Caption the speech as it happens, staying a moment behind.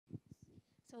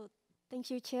So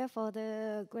thank you, Chair, for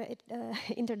the great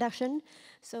introduction.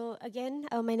 So again,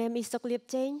 my name is Sokleaph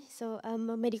Cheng. So I'm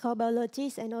a medical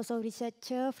biologist and also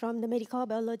researcher from the Medical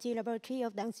Biology Laboratory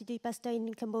of the Institut Pasteur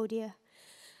in Cambodia.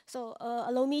 So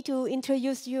allow me to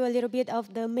introduce you a little bit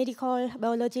of the Medical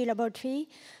Biology Laboratory.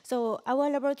 So our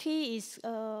laboratory is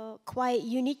quite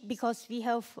unique because we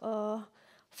have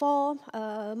four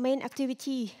main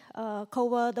activities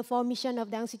cover the four missions of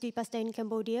the Institut Pasteur in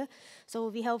Cambodia. So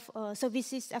we have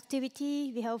services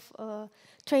activity, we have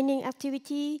training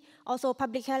activity, also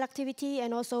public health activity,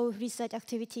 and also research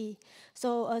activity.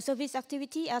 So service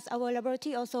activity, as our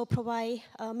laboratory also provide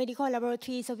medical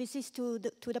laboratory services to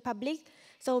the public.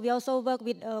 So we also work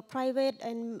with private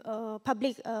and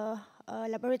public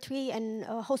laboratory and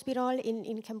hospital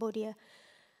in Cambodia.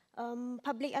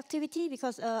 Public activity,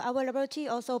 because our laboratory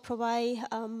also provide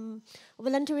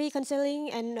voluntary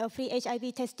counseling and free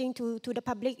HIV testing to the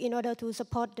public in order to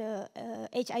support the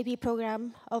HIV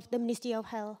program of the Ministry of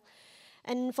Health.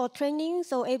 And for training,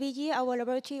 so every year our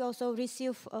laboratory also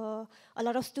receive a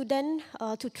lot of students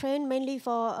to train, mainly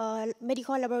for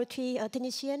medical laboratory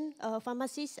technician,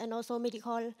 pharmacists, and also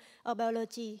medical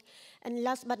biology. And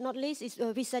last but not least is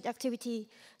research activity.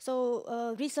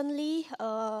 So recently,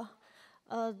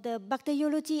 the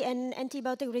bacteriology and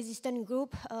antibiotic resistant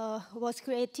group was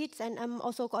created, and I'm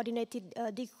also coordinated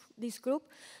this group.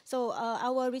 So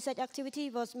our research activity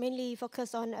was mainly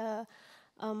focused on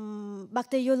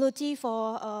bacteriology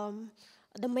for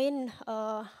the main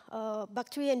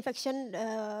bacteria infection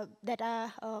that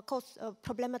are cause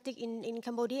problematic in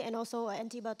Cambodia, and also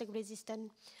antibiotic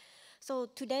resistant. So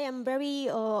today I'm very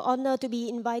honored to be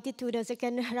invited to the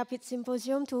second Rapid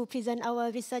Symposium to present our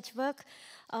research work,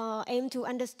 aim to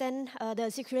understand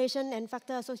the circulation and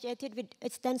factor associated with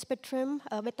extended spectrum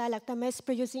beta-lactamase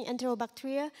producing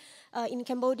enterobacteria in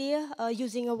Cambodia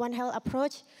using a One Health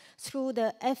approach through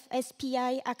the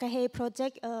FSPI AKH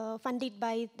project funded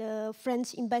by the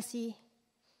French Embassy.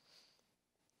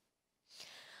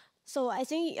 So I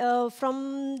think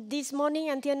from this morning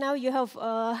until now, you have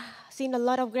seen a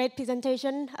lot of great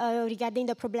presentation regarding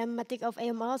the problematic of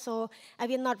AMR, so I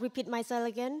will not repeat myself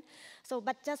again. So,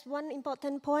 but just one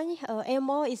important point,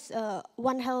 AMR is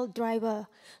One Health driver.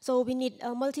 So we need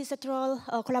a multi-sectoral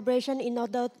collaboration in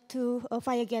order to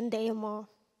fight against the AMR.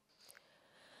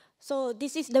 So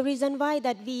this is the reason why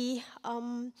that we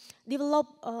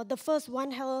developed the first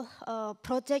One Health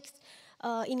project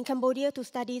in Cambodia to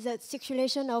study the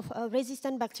circulation of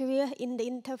resistant bacteria in the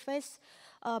interface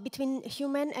between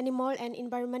human, animal, and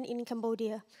environment in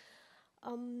Cambodia.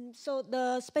 So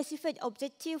the specific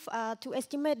objective are to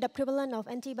estimate the prevalence of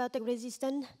antibiotic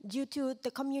resistance due to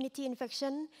the community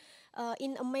infection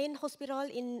in a main hospital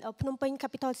in Phnom Penh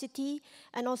capital city,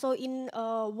 and also in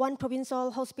one provincial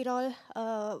hospital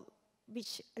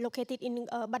which located in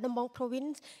Battambang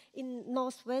province in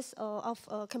northwest of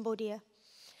Cambodia.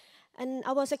 And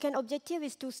our second objective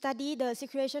is to study the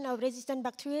circulation of resistant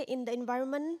bacteria in the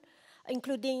environment,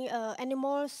 including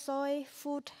animal, soil,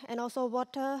 food, and also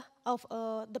water of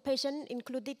the patient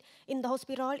included in the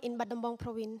hospital in Battambang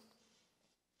province.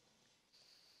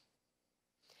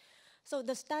 So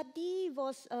the study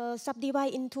was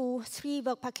subdivided into 3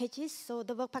 work packages. So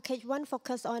the work package 1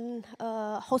 focused on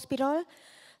hospital.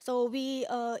 So we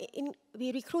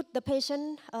recruit the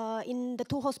patient in the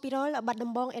 2 hospitals,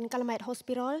 Battambang and Calamite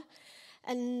Hospital.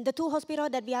 And the 2 hospitals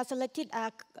that we are selected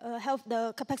have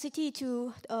the capacity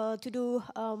to do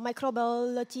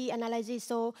microbiology analysis.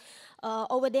 So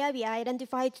over there we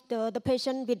identified the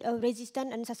patient with a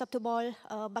resistant and susceptible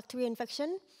bacterial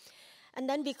infection. And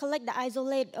then we collect the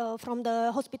isolate from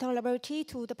the hospital laboratory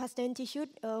to the Pasteur Institute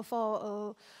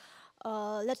for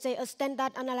let's say a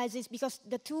standard analysis, because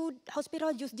the 2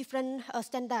 hospitals use different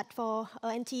standard for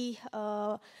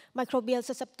antimicrobial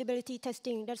susceptibility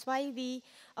testing. That's why we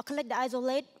collect the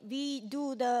isolate, we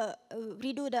do the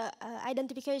redo the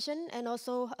identification and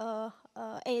also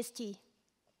AST.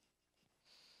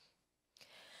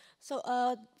 So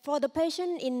for the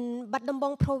patient in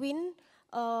Battambang province,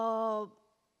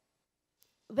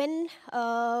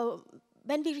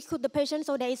 when we recruit the patient,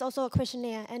 so there is also a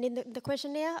questionnaire. And in the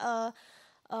questionnaire,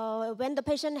 when the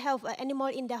patient have an animal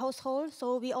in their household,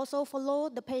 so we also follow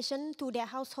the patient to their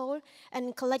household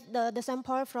and collect the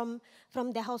sample from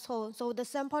their household. So the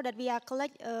sample that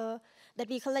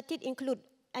we collected include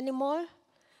animal,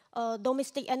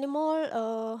 domestic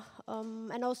animal,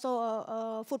 and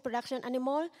also food production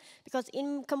animal. Because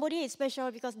in Cambodia it's special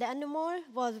because the animal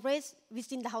was raised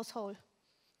within the household.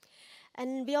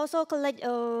 And we also collect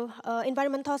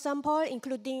environmental sample,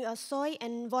 including soil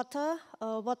and water,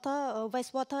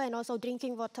 wastewater, and also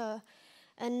drinking water,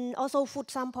 and also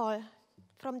food sample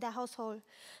from their household.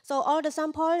 So all the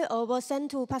samples were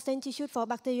sent to Pasteur Institute for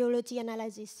bacteriology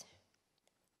analysis.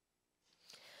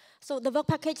 So the work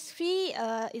package 3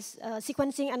 is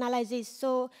sequencing analysis.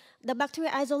 So the bacteria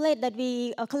isolate that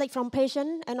we collect from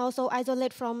patient and also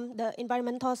isolate from the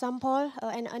environmental sample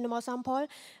and animal sample,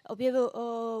 we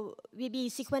will be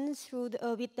sequenced through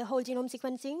with the whole genome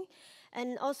sequencing.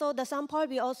 And also the sample,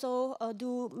 we also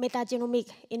do metagenomic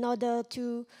in order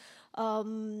to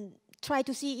try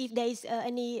to see if there is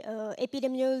any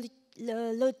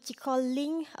epidemiological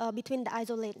link between the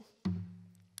isolate.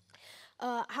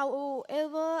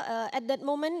 However, at that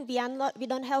moment, we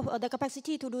don't have the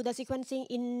capacity to do the sequencing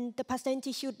in the Pasteur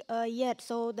Institute yet.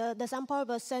 So the sample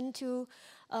was sent to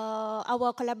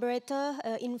our collaborator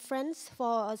in France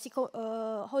for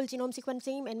whole genome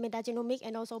sequencing and metagenomic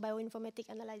and also bioinformatic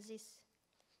analysis.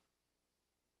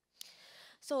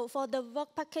 So for the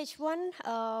work package 1,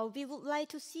 we would like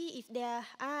to see if there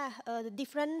are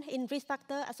different in risk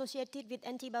factor associated with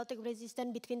antibiotic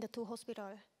resistance between the two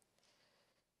hospitals.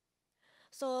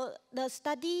 So the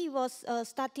study was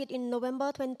started in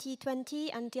November 2020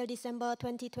 until December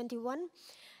 2021.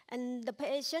 And the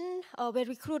patient were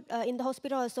recruited in the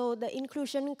hospital. So the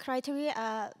inclusion criteria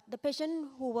are the patient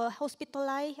who were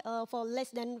hospitalized for less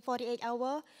than 48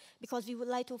 hours because we would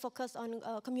like to focus on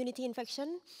community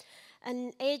infection.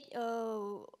 And age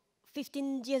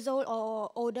 15 years old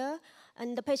or older.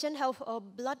 And the patient have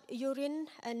blood, urine,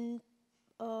 and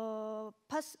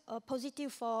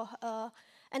positive for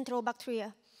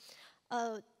enterobacteria.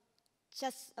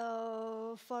 Just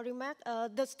for remark,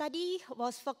 the study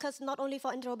was focused not only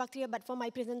for enterobacteria but for my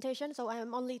presentation, so I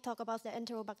am only talk about the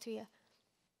enterobacteria.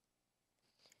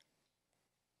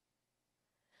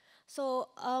 So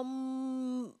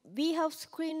we have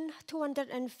screened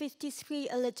 253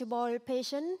 eligible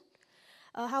patients.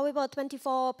 However,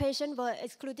 24 patients were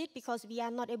excluded because we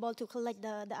are not able to collect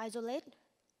the isolate.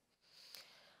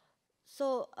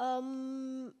 So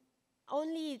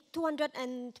only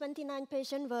 229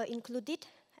 patients were included,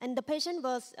 and the patient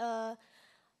was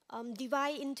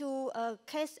divided into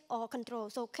case or control.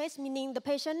 So case meaning the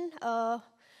patient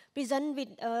present with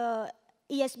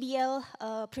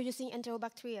ESBL producing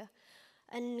enterobacteria.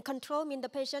 And control means the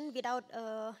patient without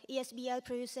ESBL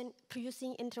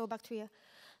producing enterobacteria.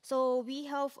 So we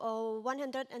have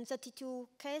 132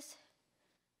 cases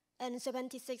and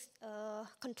 76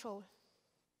 control.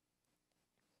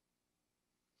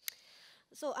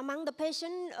 So among the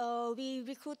patients we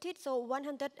recruited, so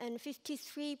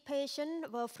 153 patients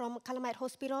were from Calamite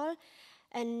Hospital,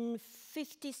 and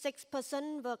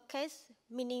 56% were case,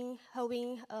 meaning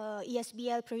having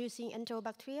ESBL producing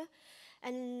enterobacteria,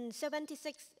 and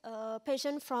 76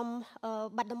 patients from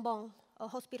Bat Dambong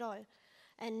Hospital,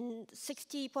 and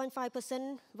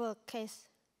 60.5% were case.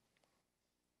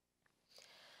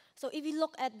 So if we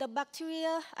look at the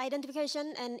bacteria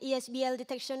identification and ESBL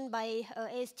detection by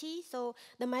AST, so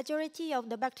the majority of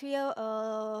the bacteria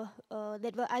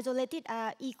that were isolated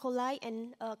are E. coli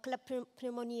and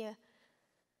Cleptoneumoniae.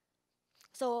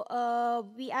 So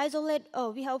we isolate,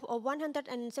 we have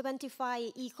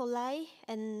 175 E. coli,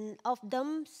 and of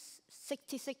them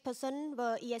 66%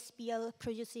 were ESBL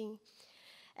producing.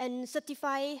 And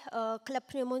 35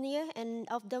 Cleptoneumoniae, and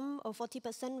of them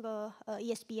 40% were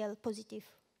ESBL positive.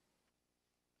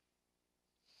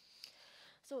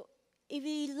 So if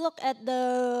we look at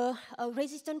the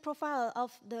resistant profile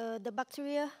of the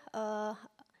bacteria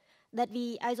that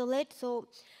we isolate, so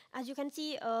as you can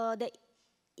see, the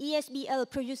ESBL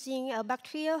producing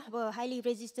bacteria were highly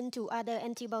resistant to other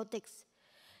antibiotics.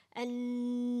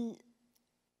 And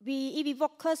if we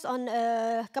focus on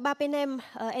carbapenem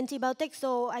antibiotics,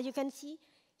 so as you can see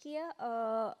here,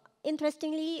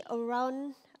 interestingly,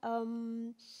 around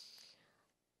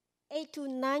 8 to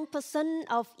 9%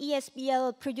 of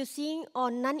ESBL producing or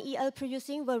non-EL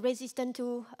producing were resistant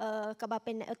to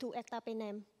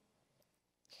ertapenem.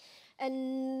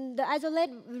 And the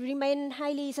isolate remain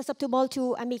highly susceptible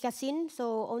to amikacin,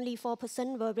 so only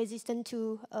 4% were resistant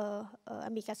to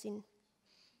amikacin.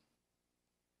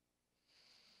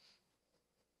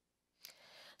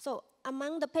 So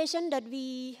among the patients that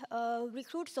we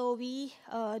recruit, so we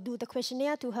do the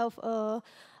questionnaire to have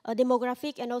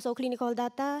demographic and also clinical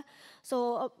data.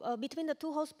 So between the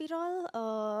two hospitals,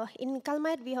 in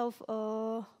Calamite we have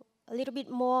a little bit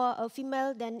more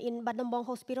female than in Bat Dambong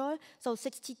Hospital, so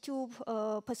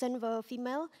 62% were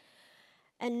female.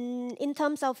 And in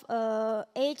terms of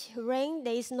age range,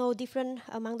 there is no difference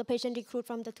among the patient recruited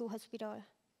from the two hospitals.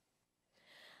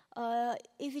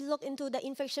 If we look into the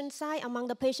infection site among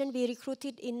the patients we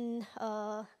recruited in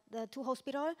the two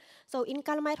hospitals. So in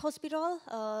Calamite Hospital,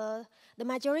 the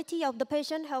majority of the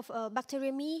patients have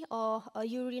bacteremia or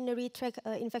urinary tract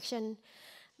infection.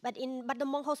 But in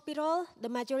Badamong Hospital, the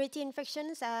majority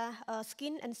infections are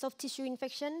skin and soft tissue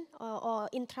infection or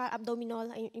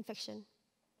intra-abdominal infection.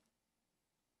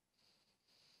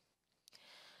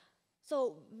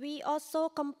 So we also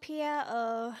compare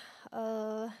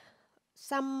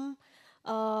some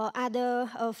other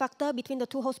factor between the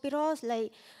two hospitals,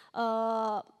 like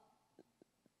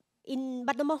in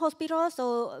Badamong Hospital,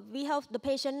 so we have the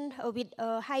patient with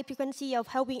a high frequency of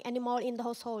having animal in the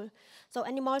household. So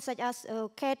animals such as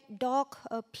cat, dog,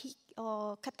 pig,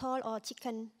 or cattle, or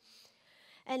chicken.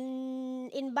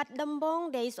 And in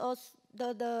Badamong, there is also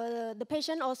the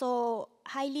patient also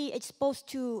highly exposed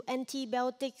to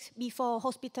antibiotics before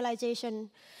hospitalization.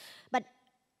 But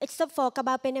except for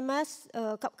carbapenem,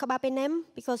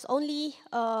 because only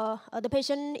the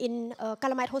patient in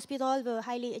Calamite Hospital were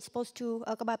highly exposed to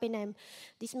carbapenem.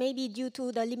 This may be due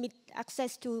to the limited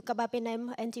access to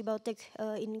carbapenem antibiotic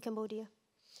in Cambodia.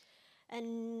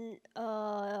 And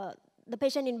the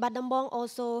patient in Badamong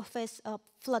also faced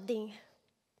flooding.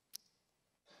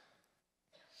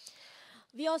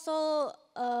 We also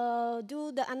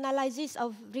do the analysis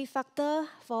of risk factor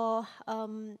for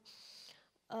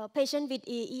patient with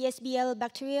ESBL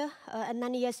bacteria and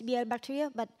non-ESBL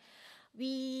bacteria, but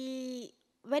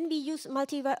when we use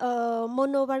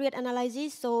monovariate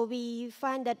analysis, so we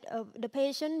find that the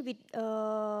patient with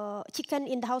chicken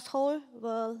in the household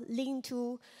were linked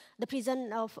to the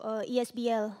presence of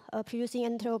ESBL, producing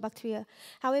enterobacteria.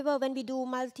 However, when we do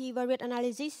multivariate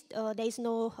analysis, there is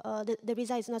no, the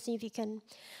result is not significant.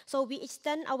 So we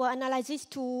extend our analysis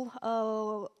to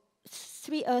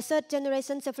third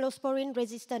generation cephalosporin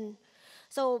resistant.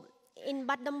 So in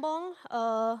Badamong,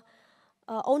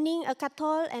 owning a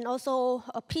cattle and also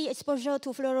pre-exposure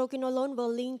to fluoroquinolone were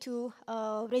linked to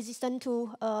resistant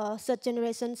to third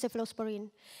generation cephalosporin.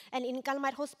 And in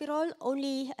Calamite Hospital,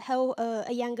 only how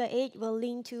a younger age were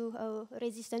linked to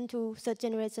resistant to third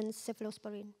generation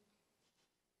cephalosporin.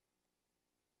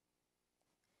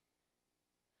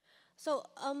 So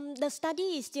the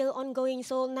study is still ongoing.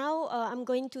 So now I'm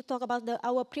going to talk about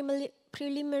our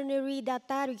preliminary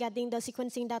data regarding the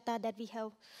sequencing data that we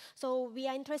have. So we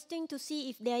are interested to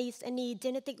see if there is any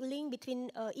genetic link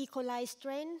between E. coli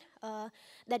strain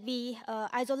that we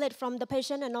isolate from the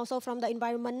patient and also from the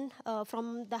environment,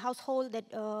 from the household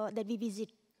that we visit.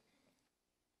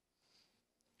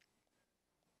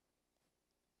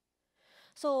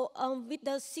 So with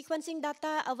the sequencing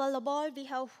data available, we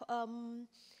have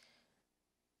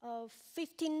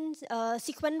 15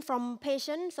 sequence from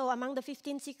patients. So among the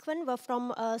 15 sequence were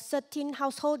from 13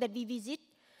 households that we visit.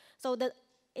 So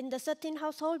in the 13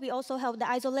 households, we also have the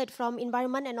isolate from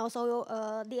environment and also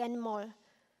the animal.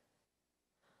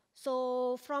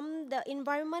 So from the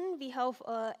environment, we have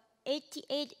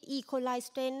 88 E. coli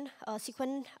strain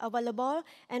sequence available.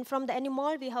 And from the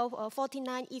animal, we have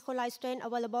 49 E. coli strain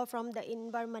available from the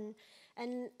environment.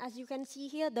 And as you can see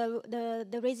here,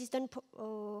 the resistant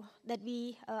that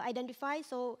we identify.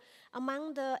 So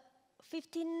among the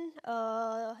 15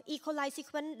 E. coli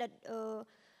sequence that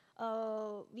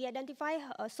we identify,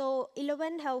 so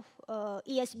 11 have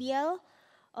ESBL,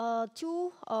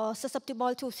 2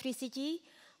 susceptible to 3CG,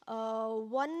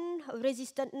 1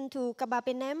 resistant to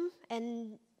carbapenem,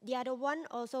 and the other one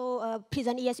also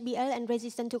present ESBL and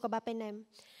resistant to carbapenem.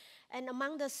 And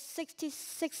among the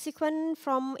 66 sequence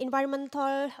from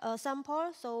environmental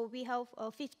sample, so we have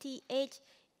 58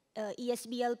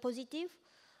 ESBL positive,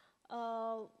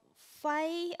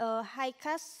 5 high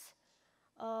CAS,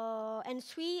 and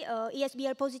 3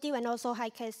 ESBL positive and also high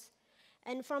CAS.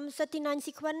 And from 39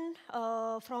 sequence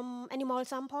from animal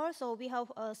sample, so we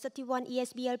have 31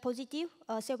 ESBL positive,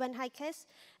 7 high CAS,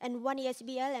 and 1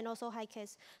 ESBL and also high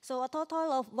CAS. So a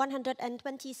total of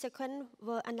 120 sequence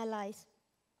were analyzed.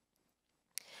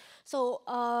 So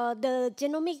the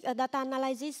genomic data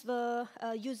analysis were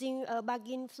using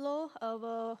Baggin flow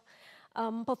were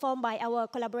performed by our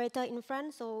collaborator in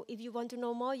France. So if you want to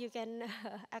know more, you can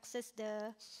access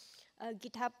the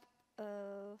GitHub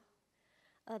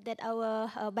that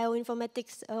our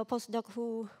bioinformatics postdoc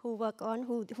who work on,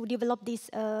 who developed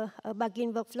this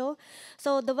Baggin workflow.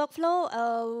 So the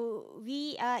workflow,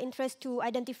 we are interested to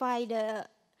identify the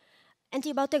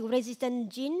antibiotic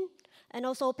resistant gene and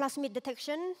also plasmid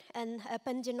detection and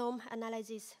pangenome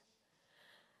analysis.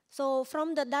 So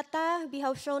from the data, we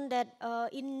have shown that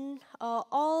in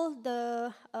all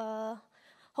the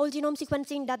whole genome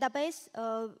sequencing database,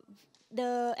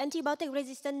 the antibiotic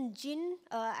resistant gene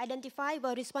identified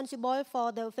were responsible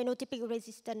for the phenotypic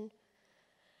resistance.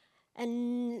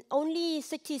 And only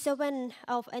 67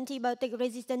 of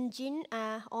antibiotic-resistant genes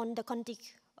are on the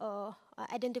context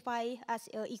identified as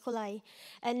E. coli.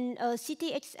 And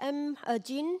CTXM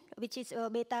gene, which is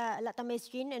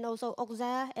beta-lactamase gene, and also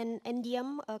OXA and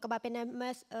endium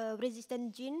carbapenemase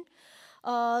resistant gene,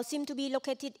 seem to be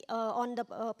located on the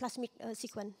plasmid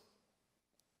sequence.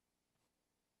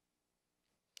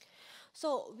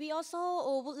 So we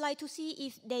also would like to see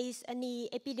if there is any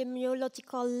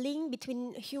epidemiological link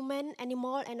between human,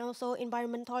 animal, and also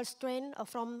environmental strain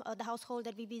from the household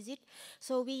that we visit.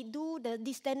 So we do the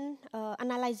distant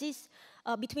analysis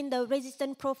between the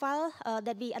resistant profile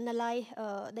that we analyze,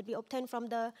 that we obtain from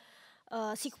the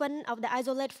sequence of the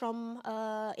isolate from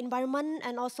environment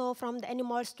and also from the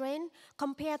animal strain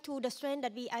compared to the strain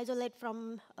that we isolate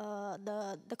from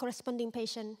the corresponding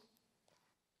patient.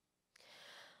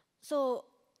 So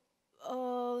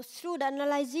through the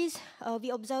analysis,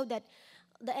 we observe that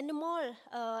the animal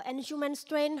and human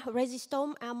strain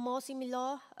resistome are more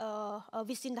similar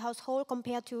within the household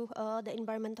compared to the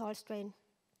environmental strain.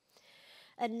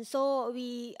 And so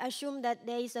we assume that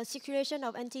there is a circulation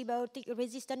of antibiotic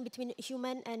resistance between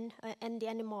human and the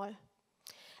animal.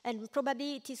 And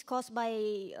probably it is caused by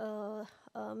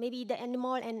maybe the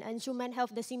animal and human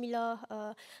have the similar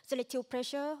selective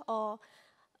pressure, or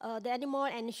the animal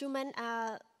and human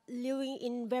are living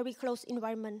in very close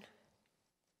environment.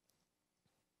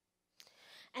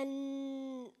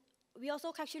 And we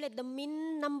also calculate the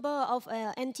mean number of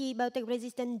antibiotic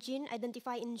resistant gene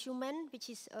identified in human, which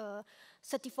is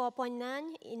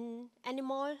 34.9, in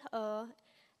animal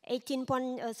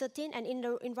 18.13, and in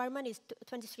the environment is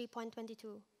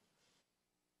 23.22.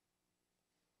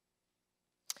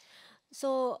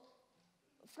 So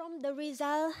from the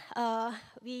result,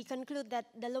 we conclude that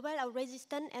the level of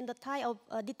resistance and the type of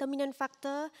determinant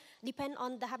factor depend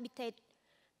on the habitat,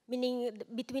 meaning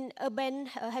between urban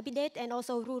habitat and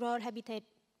also rural habitat.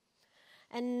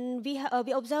 And we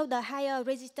observe the higher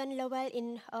resistance level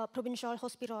in provincial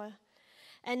hospital.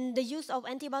 And the use of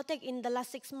antibiotic in the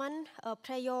last 6 months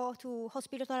prior to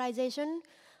hospitalization,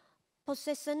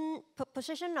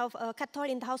 possession of cattle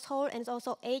in the household, and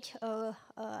also age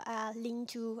are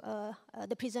linked to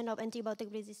the presence of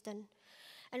antibiotic resistance.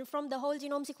 And from the whole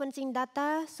genome sequencing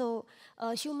data, so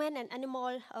human and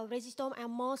animal resistome are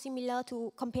more similar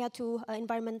compared to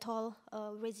environmental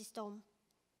resistome.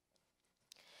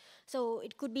 So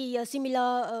it could be a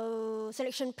similar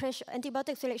selection pressure,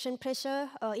 antibiotic selection pressure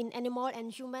in animal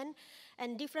and human,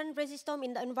 and different resistome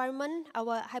in the environment.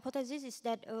 Our hypothesis is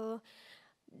that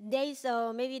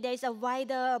maybe there is a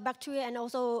wider bacteria and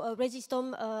also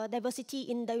resistome diversity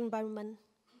in the environment.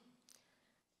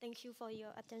 Thank you for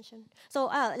your attention. So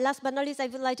last but not least, I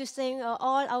would like to thank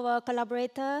all our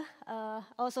collaborators,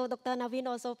 also Dr. Naveen,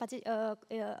 also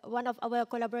one of our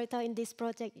collaborators in this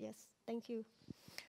project. Yes, thank you.